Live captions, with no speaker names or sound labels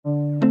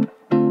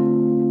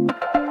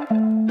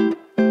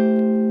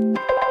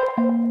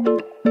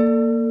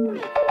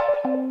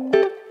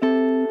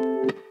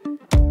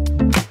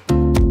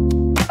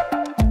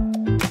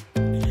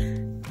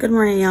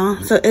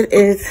So it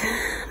is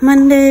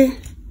Monday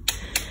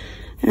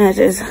and it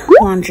is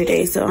laundry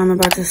day. So I'm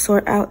about to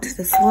sort out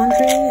this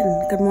laundry.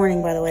 And good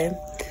morning, by the way,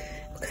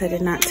 because I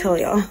did not tell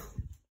y'all.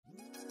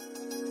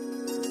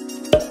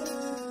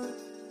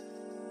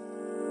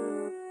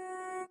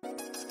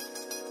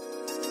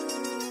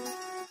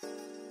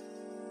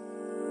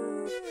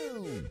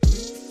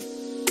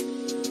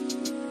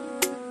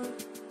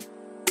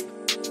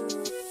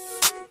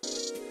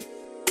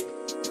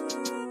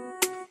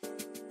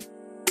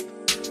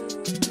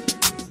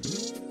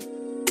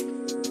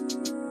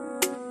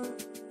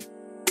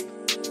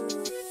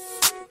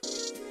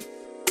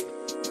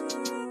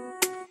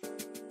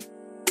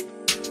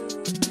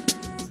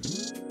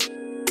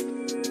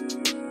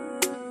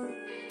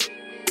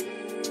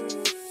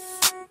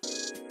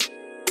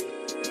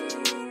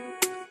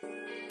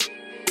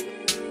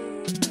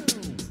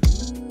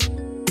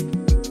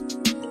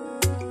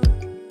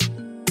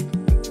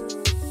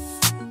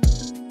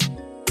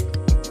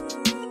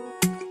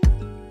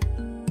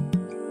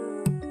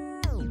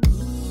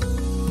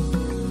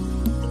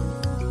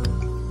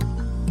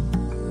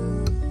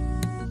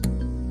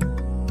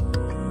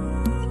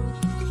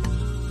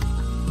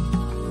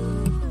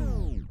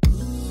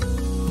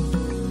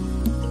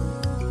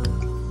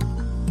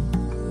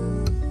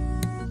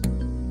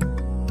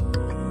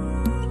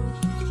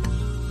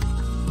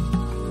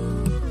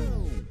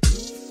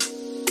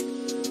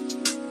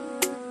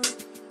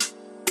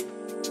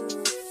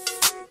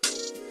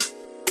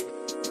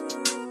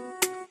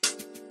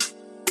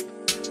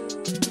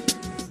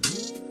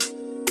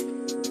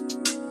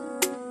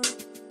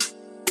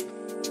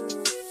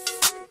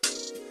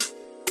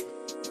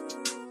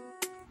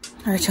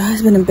 All right, y'all,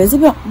 it's been a busy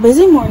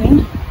morning.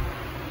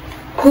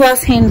 Who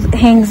else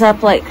hangs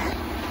up like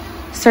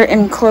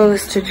certain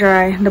clothes to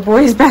dry? The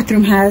boys'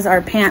 bathroom has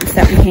our pants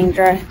that we hang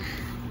dry.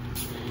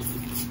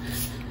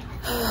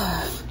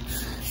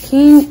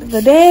 King,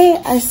 the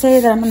day I say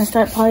that I'm gonna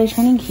start potty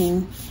training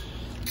King,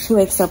 he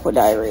wakes up with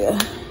diarrhea.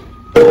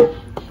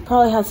 He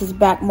probably has his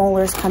back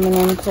molars coming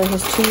in because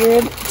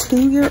they're his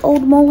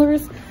two-year-old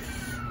molars,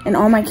 and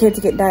all my kids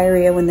get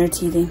diarrhea when they're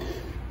teething.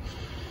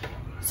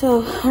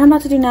 So what I'm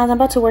about to do now is I'm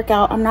about to work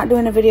out. I'm not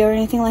doing a video or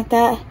anything like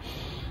that.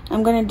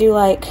 I'm gonna do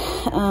like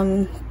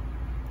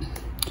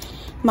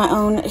my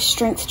own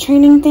strength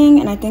training thing,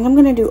 and I think I'm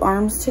gonna do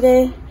arms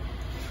today.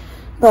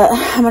 But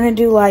I'm gonna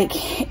do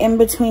like in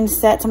between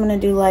sets, I'm gonna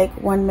do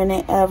like 1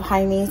 minute of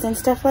high knees and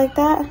stuff like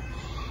that.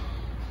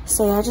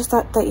 So yeah, I just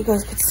thought that you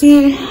guys could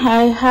see.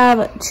 I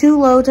have 2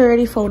 loads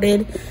already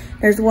folded.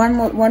 There's one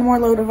more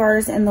load of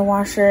ours in the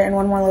washer and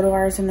 1 more load of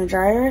ours in the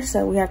dryer.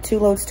 So we have 2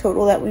 loads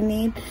total that we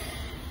need.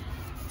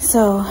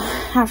 So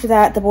after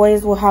that, the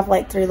boys will have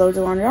like 3 loads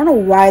of laundry. I don't know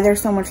why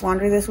there's so much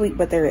laundry this week,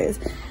 but there is.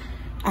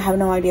 I have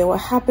no idea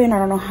what happened. I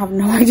have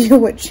no idea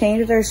what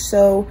changed. There's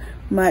so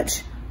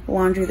much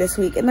laundry this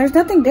week. And there's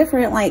nothing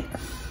different. Like,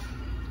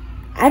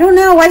 I don't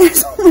know why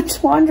there's so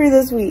much laundry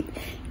this week.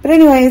 But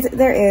anyways,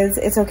 there is.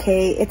 It's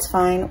okay. It's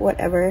fine.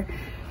 Whatever.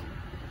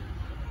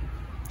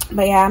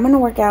 But yeah, I'm going to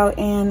work out.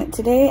 And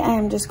today I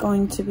am just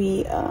going to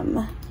be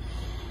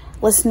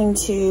listening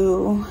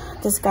to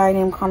this guy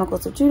named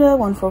Chronicles of Judah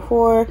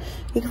 144.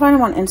 You can find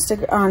him on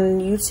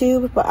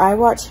YouTube, but I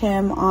watch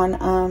him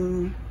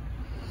on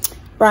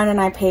Brian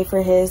and I pay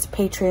for his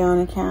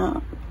Patreon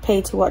account,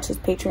 pay to watch his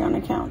Patreon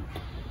account.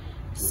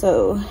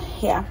 So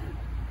yeah,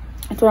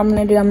 that's what I'm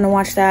gonna do. I'm gonna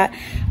watch that.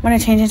 I'm gonna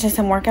change into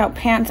some workout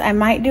pants. I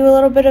might do a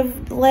little bit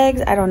of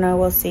legs. I don't know,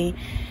 we'll see,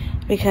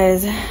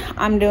 because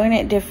I'm doing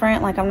it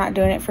different. Like, I'm not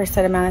doing it for a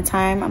set amount of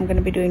time. I'm gonna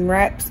be doing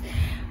reps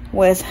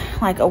with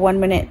like a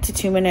 1 minute to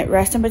 2 minute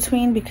rest in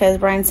between, because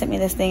Brian sent me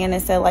this thing and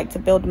it said like to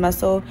build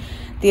muscle,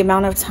 the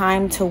amount of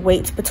time to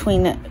wait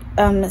between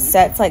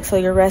sets, like, so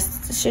your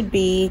rest should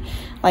be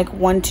like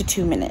 1 to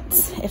 2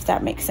 minutes, if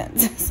that makes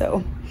sense.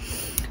 So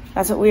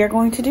that's what we are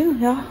going to do,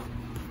 y'all.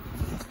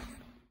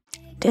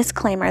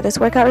 Disclaimer, this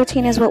workout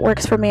routine is what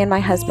works for me and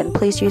my husband.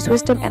 Please use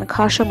wisdom and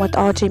caution with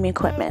all gym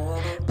equipment.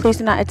 Please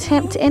do not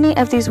attempt any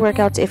of these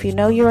workouts if you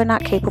know you are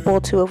not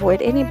capable, to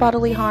avoid any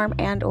bodily harm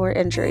and or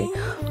injury.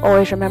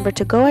 Always remember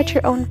to go at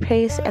your own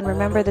pace, and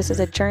remember, this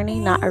is a journey,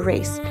 not a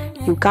race.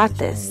 You got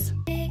this.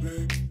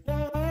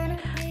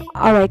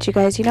 Alright, you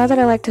guys, you know that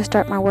I like to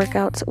start my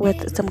workouts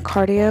with some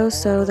cardio.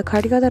 So the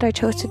cardio that I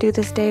chose to do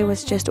this day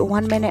was just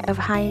 1 minute of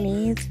high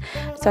knees.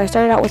 So I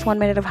started out with 1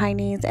 minute of high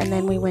knees, and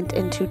then we went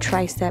into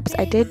triceps.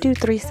 I did do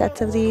 3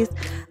 sets of these,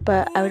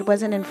 but I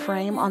wasn't in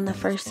frame on the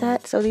first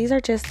set. So these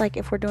are just like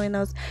if we're doing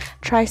those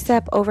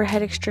tricep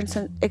overhead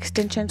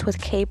extensions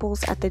with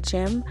cables at the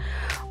gym.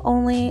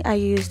 Only I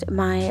used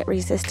my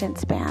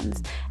resistance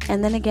bands.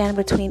 And then again,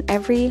 between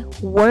every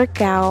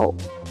workout,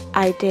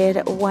 I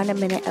did 1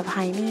 minute of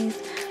high knees.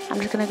 I'm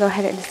just going to go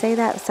ahead and say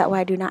that, so that way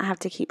I do not have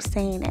to keep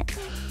saying it.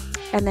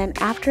 And then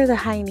after the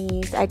high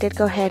knees, I did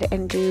go ahead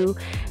and do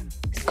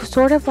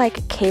sort of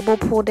like cable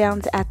pull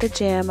downs at the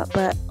gym,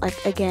 but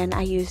like again,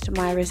 I used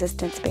my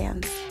resistance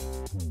bands.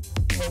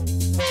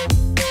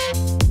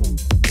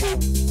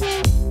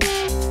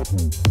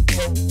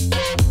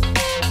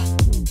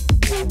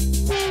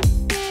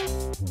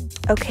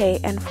 Okay,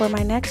 and for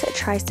my next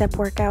tricep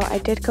workout, I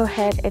did go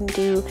ahead and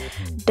do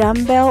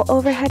dumbbell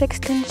overhead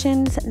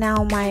extensions.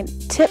 Now, my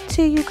tip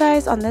to you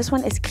guys on this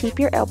one is keep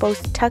your elbows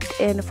tucked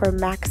in for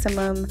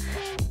maximum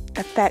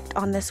effect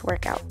on this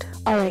workout.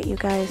 Alright, you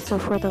guys, so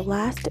for the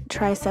last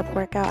tricep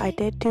workout, I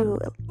did do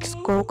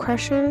skull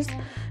crushers.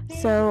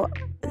 So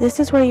this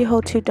is where you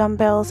hold 2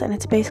 dumbbells, and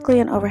it's basically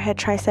an overhead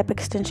tricep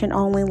extension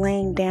only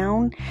laying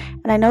down.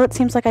 And I know it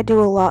seems like I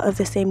do a lot of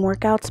the same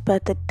workouts,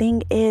 but the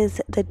thing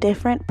is, the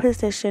different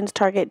positions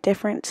target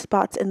different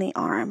spots in the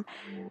arm.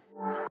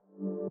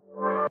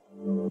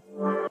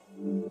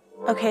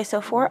 Okay, so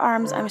for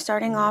arms, I'm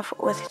starting off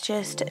with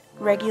just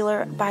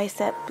regular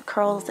bicep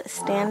curls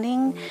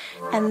standing,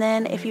 and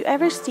then if you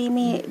ever see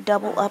me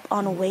double up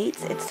on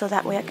weights, it's so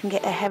that way I can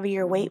get a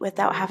heavier weight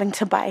without having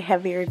to buy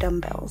heavier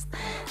dumbbells.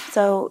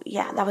 So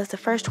yeah, that was the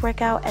first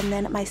workout, and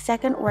then my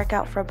second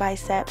workout for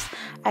biceps,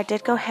 I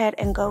did go ahead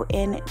and go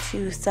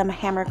into some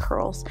hammer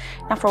curls.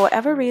 Now for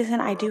whatever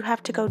reason, I do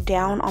have to go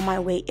down on my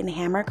weight in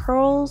hammer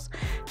curls.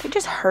 They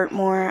just hurt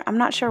more. I'm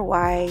not sure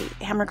why.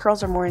 Hammer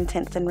curls are more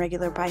intense than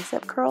regular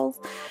bicep curls.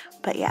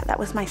 But yeah, that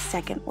was my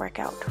second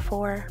workout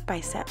for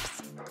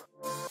biceps.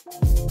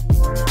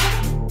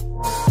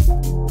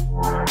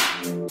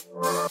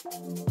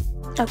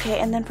 Okay,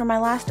 and then for my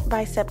last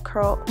bicep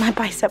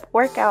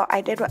workout,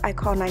 I did what I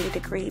call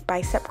 90-degree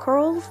bicep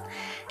curls.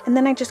 And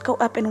then I just go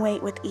up in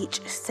weight with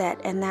each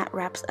set, and that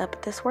wraps up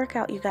this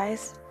workout, you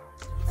guys.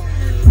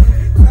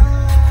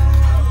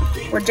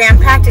 We're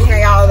jam-packed in here,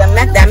 y'all.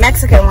 That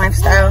Mexican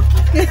lifestyle.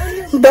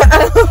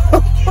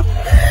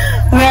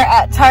 We're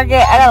at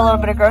Target. I got a little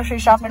bit of grocery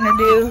shopping to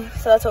do,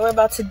 so that's what we're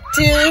about to do.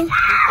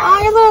 Oh,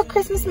 your little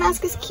Christmas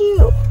mask is cute.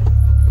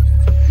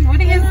 What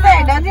do you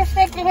say? Don't just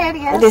shake your head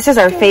again. This is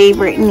our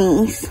favorite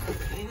niece.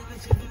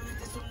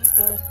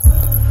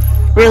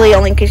 Really,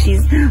 only because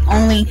she's the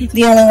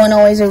only one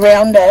always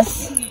around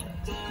us.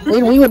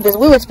 We would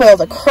spoil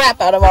the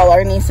crap out of all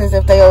our nieces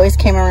if they always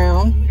came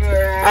around.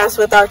 Us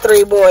with our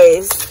 3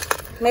 boys.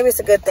 Maybe it's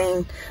a good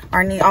thing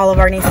all of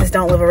our nieces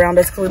don't live around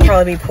us, because we'd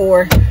probably be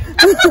poor.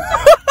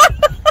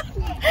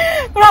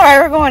 But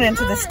alright, we're going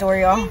into the store,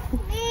 y'all.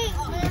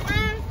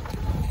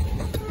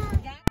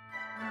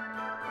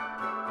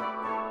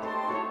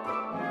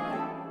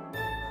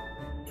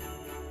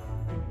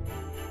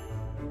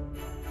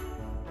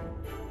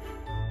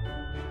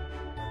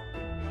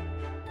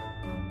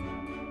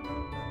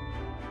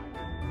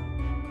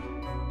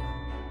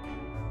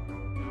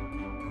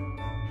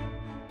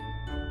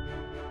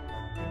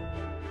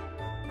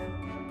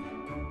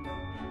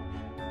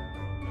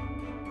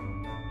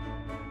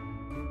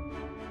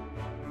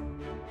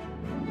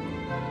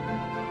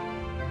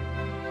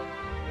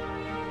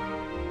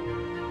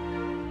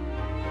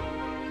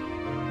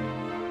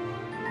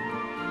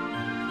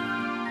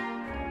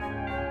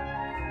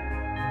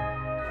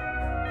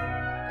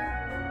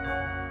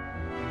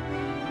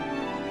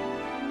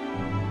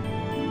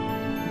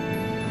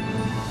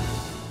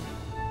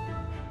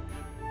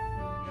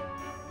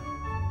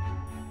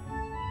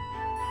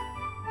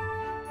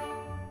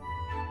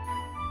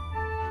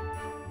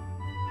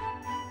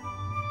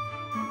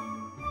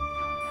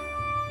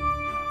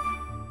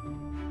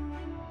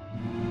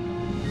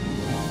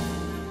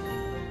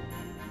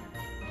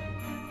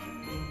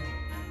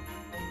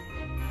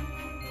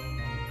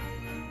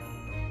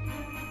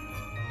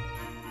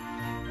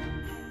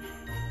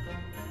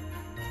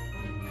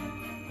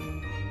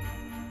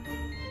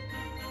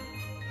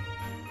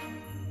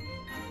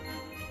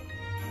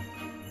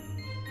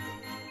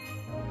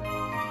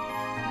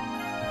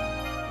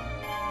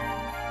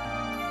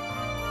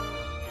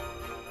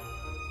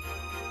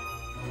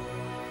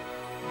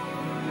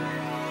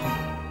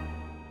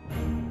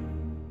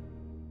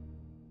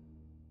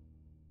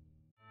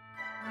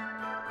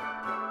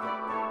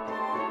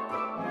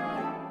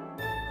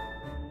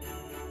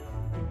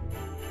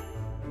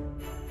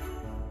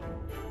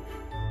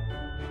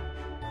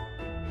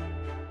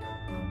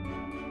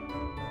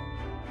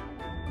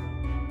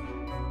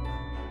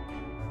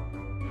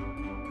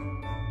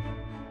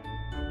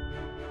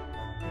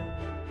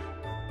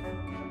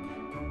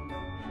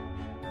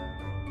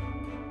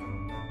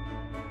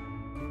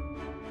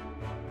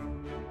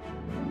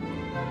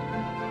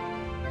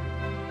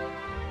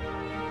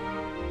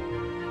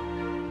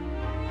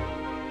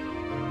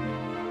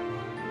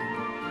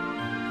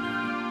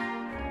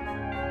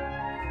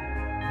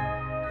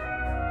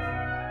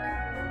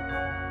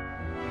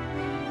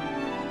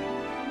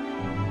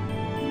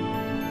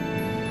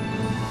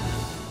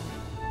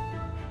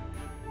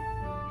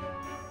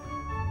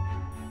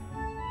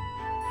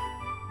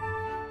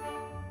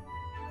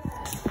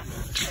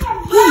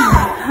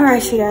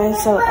 Alright, you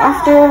guys, so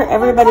after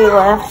everybody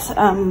left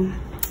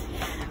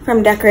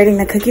from decorating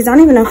the cookies, I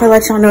don't even know if I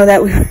let y'all know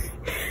that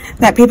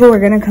that people were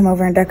gonna come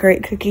over and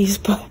decorate cookies,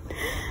 but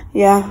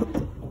yeah.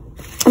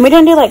 And we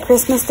didn't do like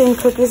Christmas themed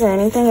cookies or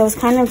anything. It was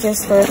kind of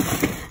just for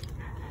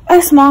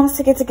us moms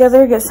to get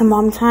together, get some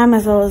mom time,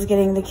 as well as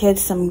getting the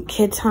kids some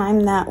kid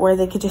time where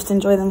they could just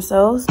enjoy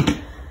themselves.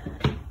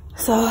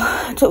 So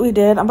that's what we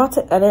did. I'm about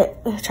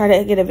to try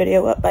to get a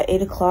video up by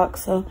 8 o'clock,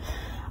 so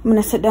I'm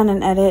gonna sit down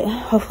and edit.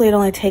 Hopefully it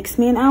only takes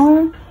me an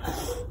hour.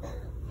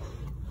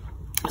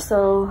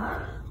 So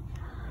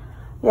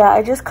yeah,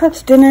 I just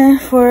cooked dinner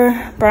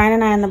for Brian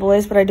and I and the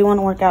boys, but I do want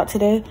to work out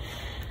today.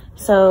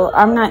 So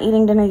I'm not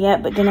eating dinner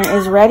yet, but dinner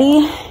is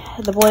ready.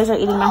 The boys are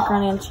eating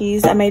macaroni and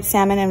cheese. I made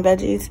salmon and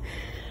veggies.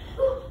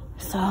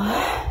 So,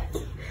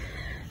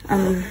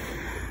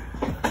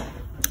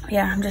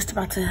 yeah, I'm just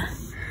about to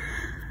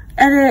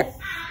edit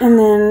and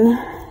then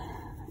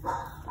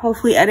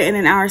hopefully edit in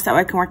an hour so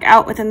I can work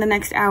out within the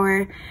next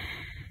hour.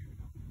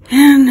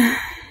 And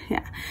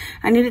yeah,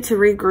 I needed to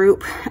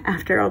regroup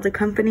after all the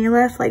company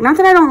left. Like, not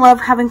that I don't love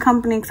having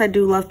company, because I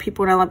do love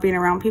people and I love being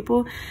around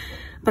people.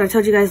 But I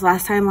told you guys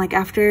last time, like,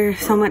 after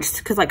so much,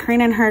 because like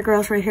Karina and her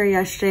girls were here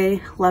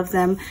yesterday, love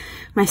them.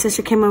 My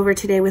sister came over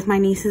today with my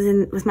nieces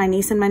and with my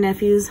niece and my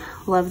nephews,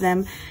 love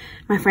them.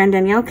 My friend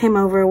Danielle came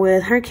over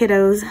with her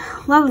kiddos,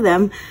 love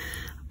them.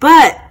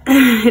 But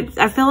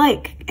I feel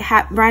like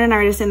Brian and I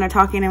were just sitting there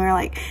talking, and we were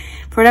like,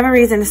 for whatever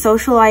reason,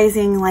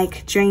 socializing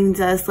like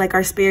drains us. Like,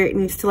 our spirit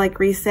needs to like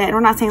reset. And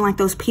we're not saying like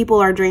those people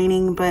are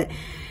draining, but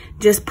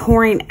just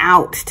pouring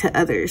out to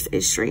others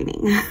is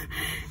draining.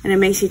 And it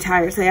makes you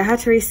tired. So yeah, I had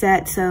to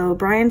reset. So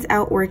Brian's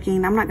out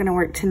working. I'm not gonna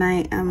work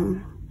tonight.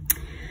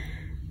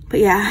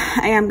 But yeah,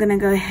 I am gonna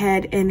go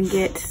ahead and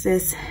get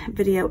this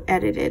video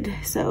edited.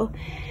 So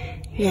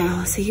yeah,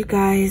 I'll see you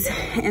guys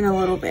in a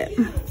little bit.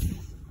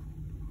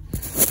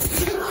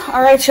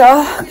 All right,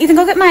 y'all. Ethan,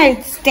 go get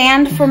my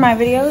stand for my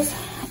videos.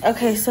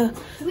 Okay, so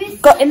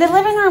go in the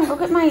living room. Go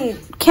get my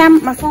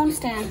phone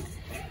stand.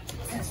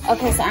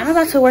 Okay, so I'm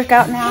about to work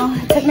out now.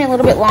 It took me a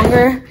little bit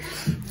longer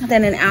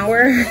than an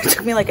hour. It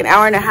took me like an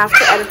hour and a half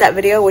to edit that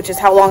video, which is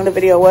how long the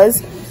video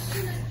was.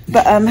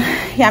 But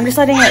yeah, I'm just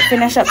letting it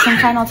finish up some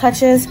final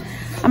touches.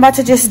 I'm about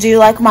to just do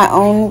like my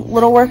own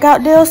little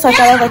workout deal. So I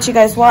thought I'd let you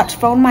guys watch.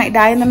 Phone might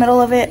die in the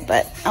middle of it,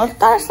 but I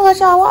thought I'd still let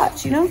y'all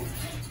watch, you know?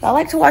 Y'all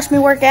like to watch me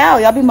work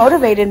out. Y'all be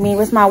motivated me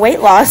with my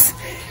weight loss.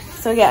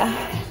 So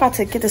yeah, about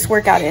to get this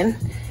workout in.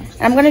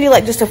 And I'm gonna do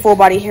like just a full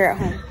body here at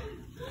home.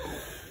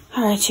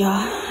 All right, y'all,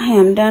 I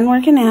am done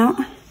working out.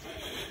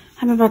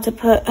 I'm about to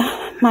put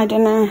my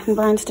dinner and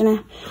Brian's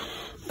dinner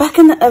back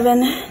in the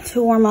oven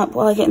to warm up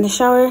while I get in the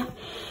shower.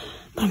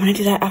 But I'm gonna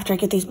do that after I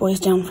get these boys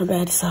down for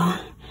bed. So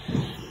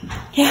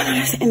yeah,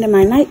 that's the end of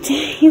my night,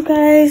 you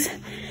guys.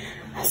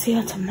 I'll see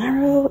you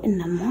tomorrow in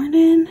the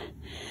morning.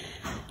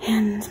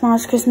 And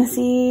tomorrow's Christmas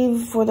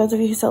Eve for those of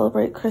you who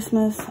celebrate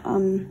Christmas.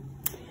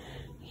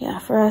 Yeah,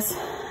 for us,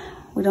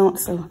 we don't,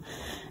 so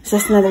it's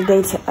just another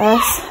day to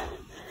us.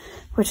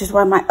 Which is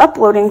why my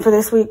uploading for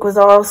this week was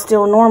all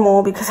still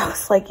normal, because I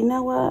was like, you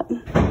know what?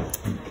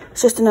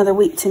 It's just another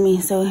week to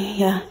me. So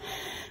yeah,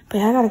 but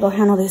yeah, I gotta go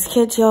handle these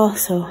kids, y'all.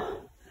 So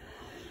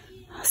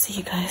I'll see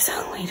you guys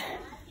later.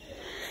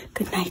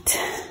 Good night.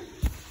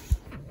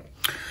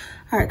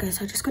 All right, guys,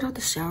 so I just got out the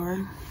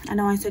shower. I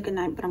know I said good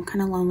night, but I'm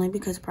kind of lonely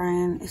because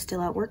Brian is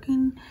still out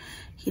working.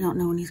 He don't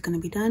know when he's gonna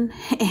be done.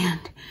 And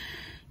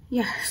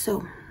yeah,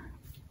 so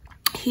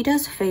he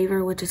does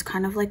Favor, which is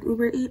kind of like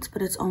Uber Eats,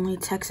 but it's only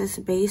Texas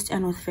based.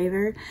 And with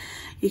Favor,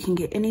 you can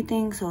get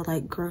anything. So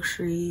like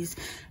groceries,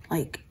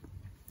 like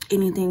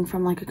anything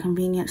from like a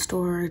convenience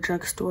store or a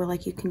drugstore,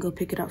 like you can go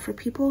pick it up for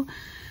people.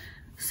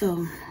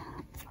 So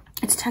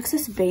it's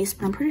Texas based,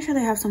 but I'm pretty sure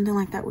they have something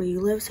like that where you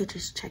live. So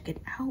just check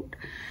it out.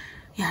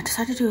 Yeah, I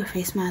decided to do a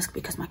face mask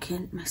because my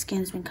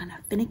skin's been kind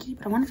of finicky,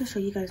 but I wanted to show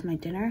you guys my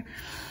dinner.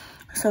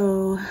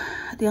 So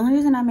the only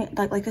reason I made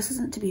like this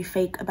isn't to be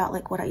fake about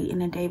like what I eat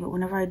in a day, but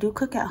whenever I do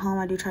cook at home,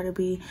 I do try to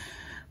be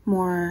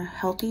more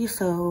healthy.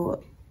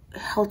 So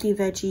healthy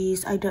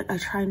veggies, I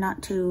try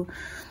not to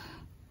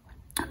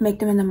make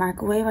them in the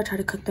microwave. I try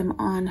to cook them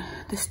on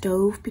the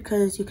stove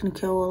because you can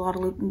kill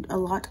a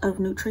lot of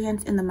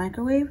nutrients in the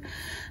microwave.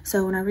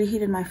 So when I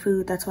reheated my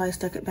food, that's why I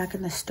stuck it back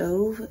in the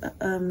stove,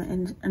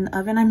 in the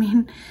oven, I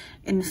mean,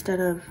 instead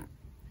of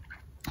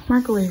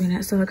microwaving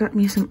it. So I got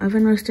me some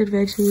oven roasted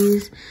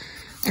veggies,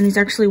 and these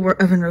actually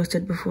were oven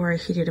roasted before I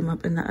heated them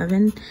up in the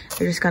oven.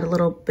 They just got a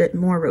little bit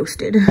more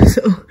roasted.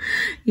 So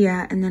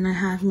yeah, and then I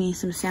have me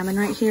some salmon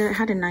right here. It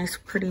had a nice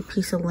pretty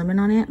piece of lemon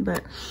on it,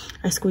 but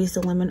I squeezed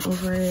the lemon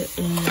over it.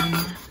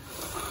 And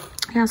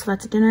yeah, so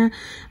that's dinner.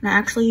 And I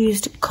actually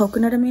used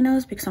coconut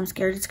aminos because I'm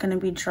scared it's gonna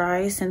be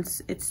dry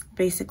since it's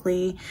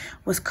basically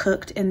was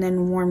cooked and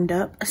then warmed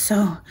up.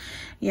 So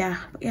yeah,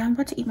 but yeah, I'm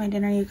about to eat my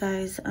dinner, you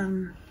guys.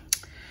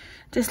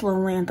 Just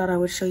lonely and thought I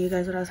would show you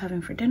guys what I was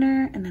having for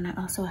dinner. And then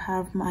I also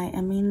have my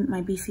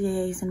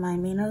BCAAs and my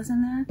aminos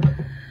in there.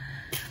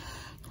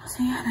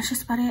 So yeah, that's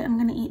just about it. I'm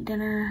gonna eat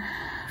dinner,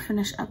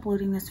 finish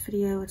uploading this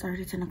video. It's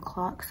already 10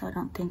 o'clock, so I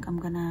don't think I'm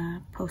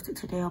gonna post it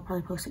today. I'll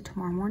probably post it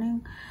tomorrow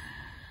morning.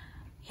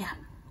 Yeah,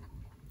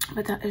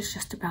 but that is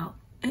just about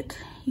it,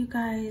 you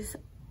guys.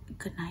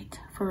 Good night,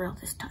 for real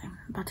this time.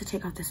 I'm about to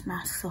take off this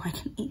mask so I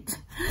can eat.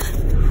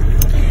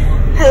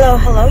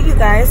 Hello you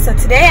guys. So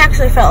today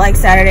actually felt like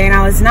Saturday and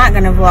I was not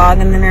gonna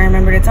vlog, and then I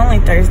remembered it's only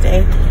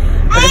Thursday,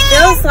 but it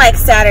feels like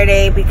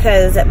Saturday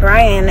because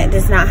Brian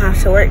does not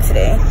have to work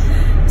today.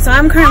 So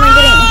I'm currently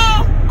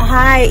getting,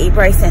 hi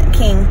Bryson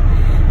King.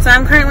 So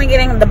I'm currently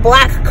getting the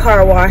black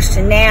car washed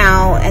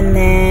now, and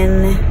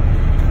then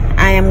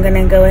I am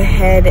gonna go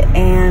ahead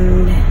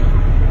and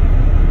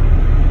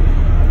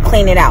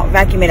clean it out,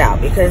 vacuum it out,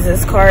 because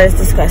this car is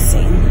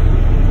disgusting.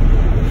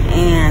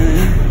 And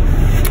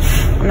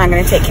I'm not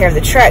gonna take care of the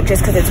truck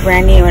just because it's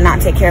brand new and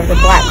not take care of the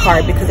black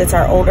car because it's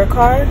our older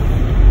car.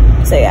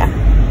 So yeah,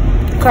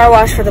 car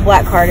wash for the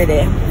black car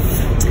today.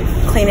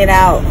 Clean it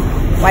out,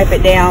 wipe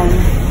it down,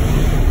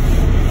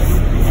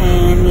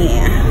 and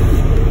yeah.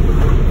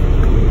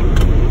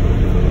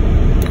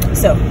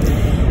 So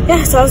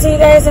yeah, so I'll see you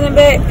guys in a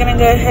bit. Gonna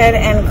go ahead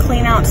and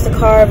clean out the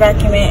car,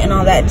 vacuum it, and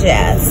all that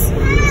jazz.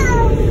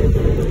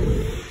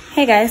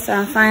 Hey guys, so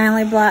I'm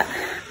finally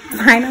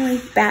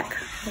back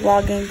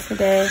vlogging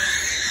today.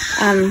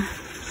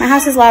 My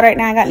house is loud right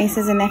now. I got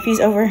nieces and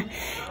nephews over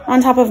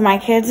on top of my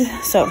kids,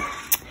 so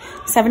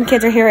 7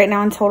 kids are here right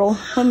now in total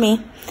with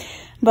me.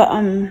 But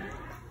I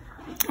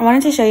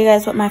wanted to show you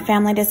guys what my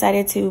family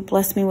decided to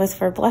bless me with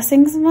for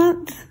Blessings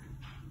Month.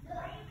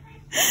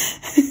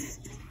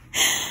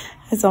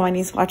 I saw my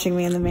niece watching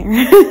me in the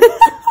mirror.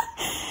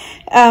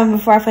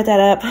 Before I put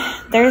that up,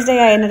 Thursday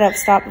I ended up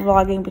stopped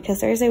vlogging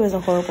because Thursday was a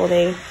horrible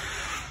day.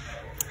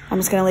 I'm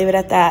just gonna leave it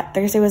at that.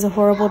 Thursday was a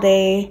horrible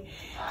day.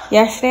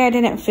 Yesterday I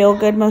didn't feel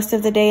good most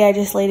of the day. I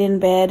just laid in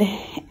bed,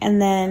 and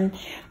then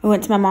we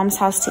went to my mom's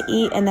house to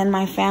eat, and then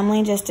my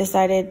family just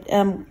decided,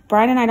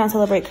 Brian and I don't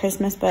celebrate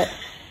Christmas, but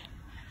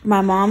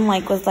my mom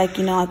was like,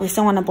 you know, like, we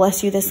still want to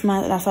bless you this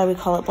month. That's why we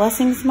call it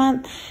Blessings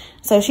Month.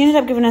 So she ended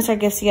up giving us our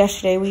gifts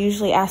yesterday. We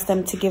usually ask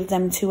them to give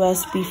them to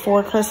us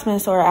before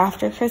Christmas or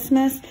after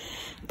Christmas,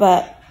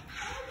 but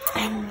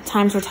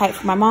times were tight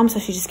for my mom, so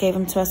she just gave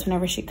them to us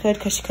whenever she could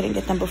because she couldn't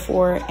get them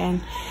before,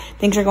 and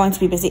things are going to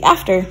be busy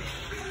after.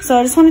 So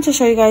I just wanted to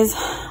show you guys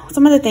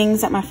some of the things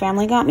that my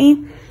family got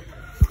me.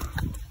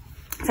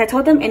 So I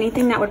told them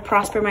anything that would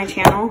prosper my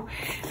channel.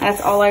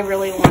 That's all I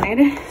really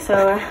wanted.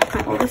 So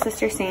my older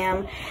sister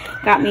Sam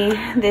got me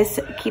this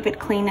Keep It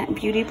Clean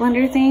beauty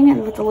blender thing,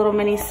 and with a little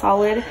mini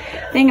solid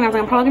thing. And I was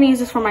like, I'm probably gonna use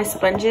this for my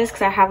sponges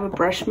because I have a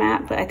brush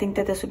mat, but I think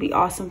that this would be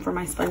awesome for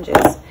my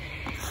sponges.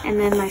 And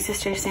then my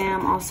sister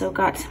Sam also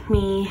got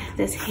me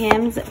this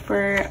hymns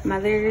for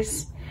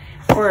mothers,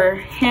 or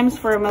hymns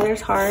for a mother's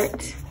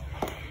heart.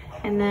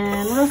 And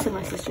then what else did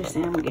my sister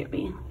Sam get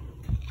me?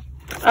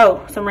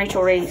 Oh, some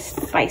Rachel Ray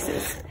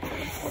spices.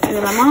 And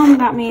then my mom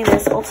got me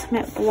this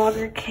Ultimate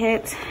Blogger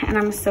Kit, and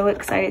I'm so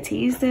excited to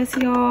use this,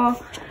 y'all.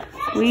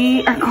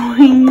 We are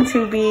going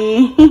to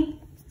be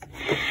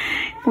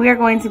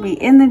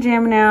in the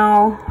gym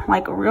now,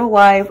 like a real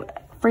live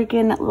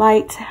freaking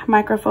light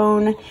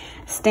microphone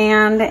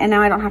stand, and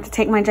now I don't have to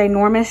take my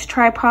ginormous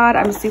tripod.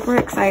 I'm super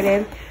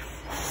excited.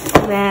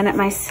 Then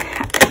my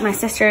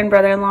sister and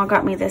brother-in-law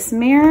got me this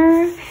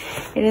mirror.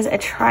 It is a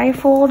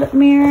trifold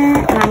mirror,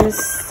 and I'm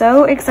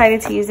so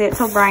excited to use it.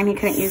 So Brian, he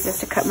couldn't use this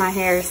to cut my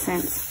hair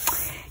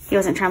since he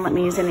wasn't trying to let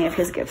me use any of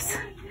his gifts.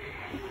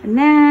 And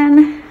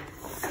then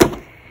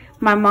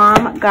my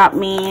mom got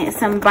me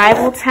some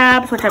Bible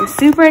tabs, which I'm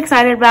super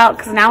excited about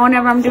because now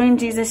whenever I'm doing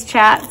Jesus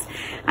chats,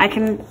 I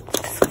can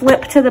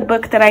flip to the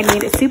book that I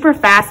need. It's super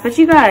fast. But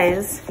you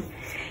guys,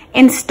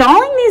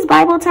 installing these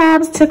Bible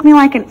tabs took me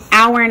like an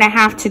hour and a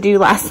half to do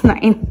last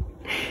night.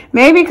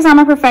 Maybe because I'm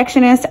a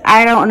perfectionist,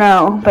 I don't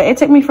know. But it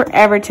took me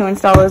forever to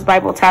install those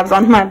Bible tabs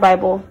on my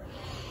Bible.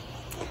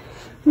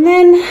 And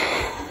then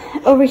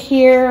over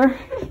here,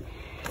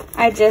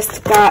 I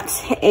just got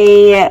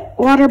a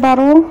water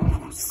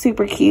bottle.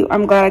 Super cute.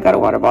 I'm glad I got a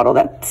water bottle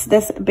that's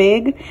this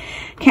big.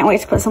 Can't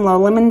wait to put some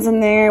little lemons in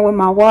there with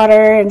my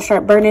water and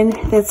start burning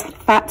this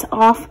fat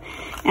off.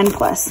 And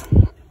plus,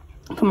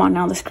 come on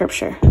now, the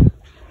scripture.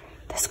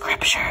 The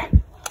scripture.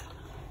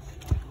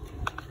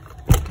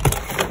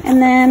 And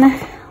then,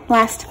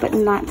 last but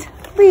not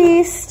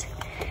least,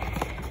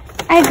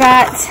 I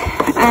got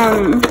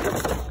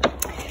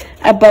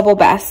a bubble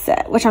bath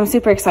set, which I'm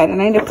super excited.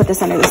 I need to put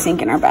this under the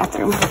sink in our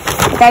bathroom.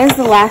 But that is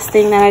the last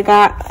thing that I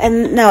got.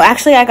 And no,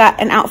 actually I got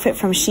an outfit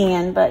from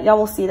Shein, but y'all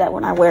will see that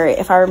when I wear it,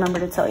 if I remember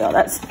to tell y'all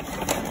that's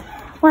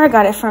where I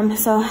got it from.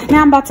 So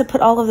now I'm about to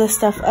put all of this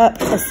stuff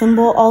up,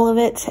 assemble all of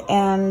it,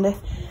 and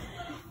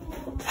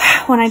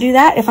when I do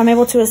that, if I'm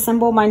able to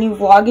assemble my new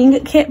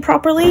vlogging kit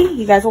properly,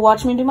 you guys will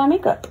watch me do my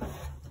makeup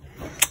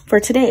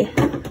for today.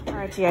 All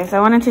right, you guys, I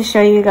wanted to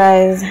show you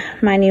guys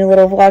my new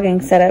little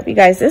vlogging setup. You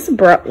guys, this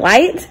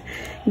light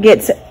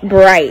gets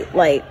bright,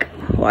 like,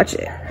 watch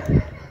it.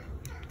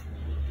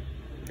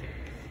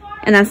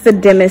 And that's the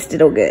dimmest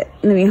it'll get.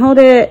 And then you hold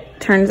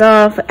it, turns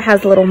off, it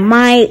has a little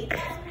mic,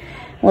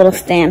 a little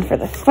stand for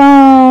the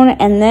phone,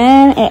 and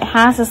then it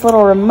has this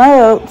little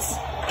remote,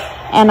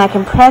 and I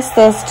can press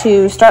this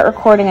to start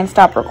recording and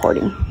stop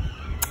recording.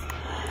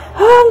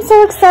 Oh, I'm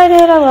so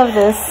excited. I love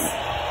this.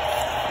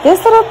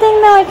 This little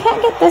thing, though, I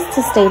can't get this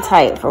to stay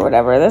tight for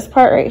whatever. This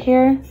part right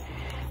here.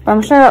 But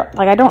I'm sure,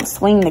 like, I don't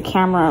swing the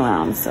camera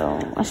around, so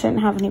I shouldn't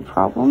have any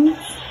problems.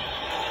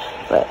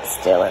 But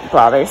still, it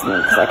bothers me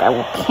because, like,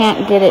 I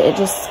can't get it. It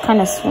just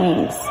kind of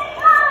swings.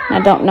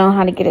 I don't know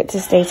how to get it to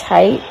stay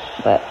tight,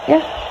 but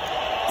yeah.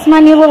 It's my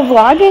new little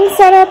vlogging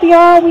setup,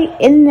 y'all. We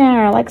in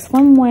there like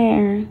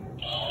swimwear.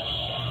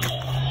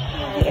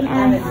 I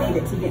haven't made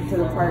it to get to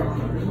the park.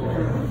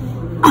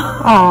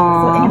 Aww.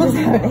 So I just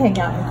have to hang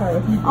out in the car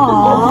with me.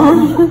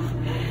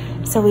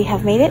 Aww. So we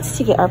have made it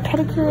to get our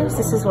pedicures.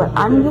 This is what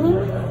I'm getting.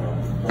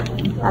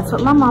 That's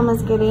what my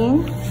mama's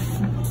getting.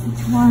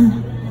 Which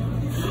one?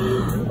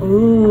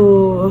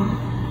 Ooh.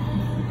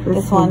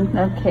 This one.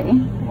 Okay.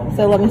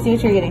 So let me see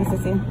what you're getting,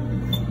 Sissy.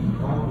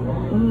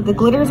 Ooh, the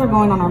glitters are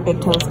going on our big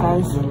toes,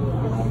 guys.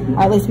 Or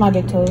at least my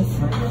big toes.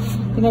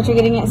 You know what you're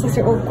getting yet,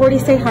 sister? Oh, Gordy,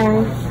 say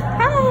hi.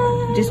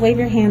 Hi. Just wave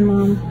your hand,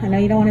 Mom. I know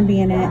you don't want to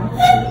be in it.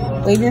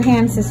 Wave your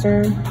hand,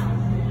 sister.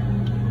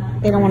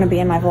 They don't want to be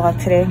in my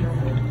vlog today.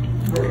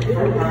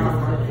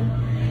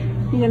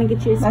 You're going to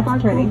get your sparkle?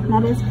 That's pretty.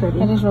 That is pretty.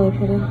 That is really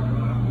pretty.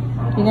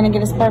 You're going to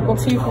get a sparkle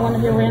too for one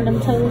of your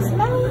random toes?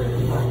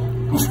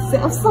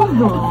 I'm so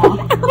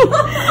wrong.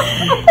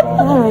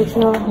 Alright,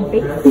 y'all.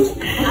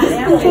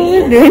 That's what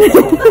we're doing.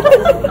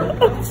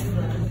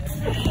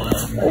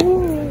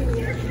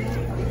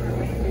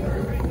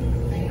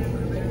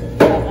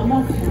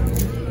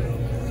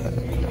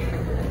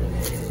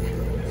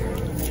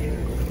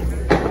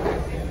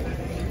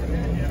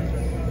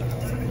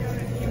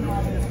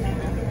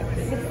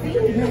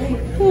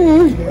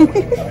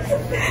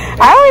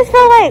 I always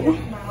feel like,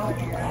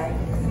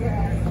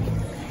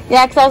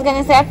 yeah, because I was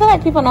going to say, I feel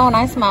like people know when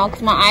I smile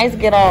because my eyes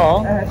get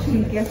all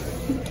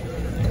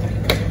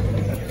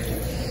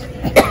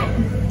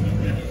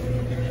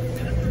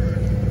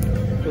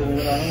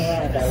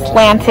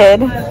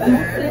slanted.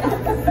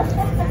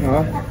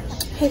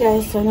 Hey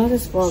guys, so I know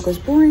this vlog was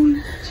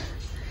boring.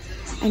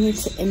 I need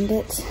to end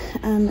it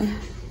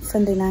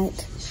Sunday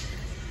night.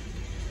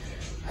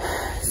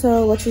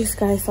 So what you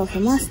guys saw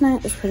from last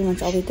night is pretty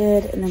much all we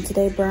did. And then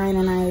today, Brian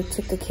and I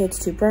took the kids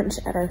to brunch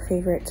at our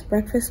favorite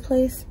breakfast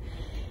place.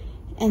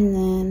 And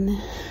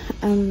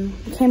then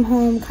came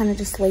home, kind of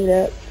just laid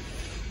up,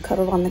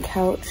 cuddled on the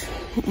couch.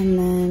 And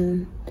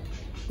then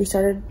we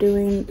started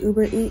doing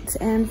Uber Eats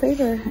and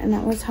Favor. And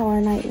that was how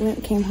our night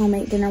went. Came home,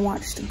 ate dinner,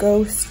 watched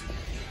Ghost.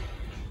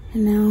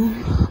 And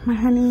now my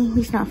honey,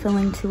 he's not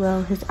feeling too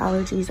well. His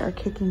allergies are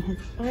kicking his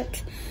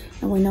butt.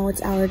 And we know it's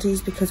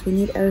allergies because we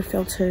need air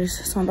filters.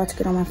 So I'm about to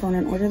get on my phone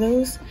and order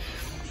those.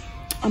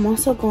 I'm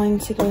also going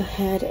to go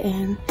ahead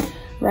and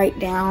write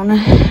down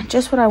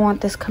just what I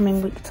want this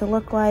coming week to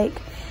look like.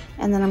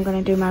 And then I'm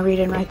going to do my read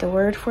and write the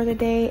word for the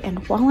day.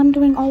 And while I'm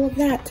doing all of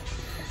that,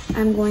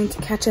 I'm going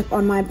to catch up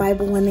on my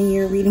Bible in a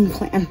year reading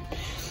plan.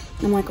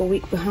 I'm like a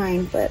week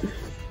behind, but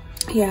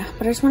yeah.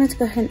 But I just wanted to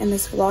go ahead and end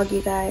this vlog,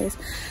 you guys,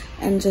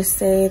 and just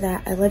say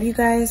that I love you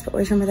guys, but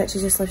always remember that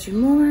Jesus loves you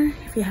more.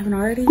 If you haven't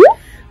already,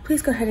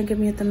 please go ahead and give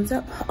me a thumbs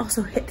up.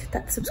 Also hit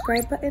that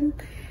subscribe button,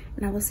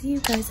 and I will see you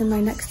guys in my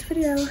next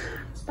video.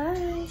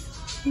 Bye.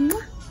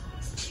 Mwah.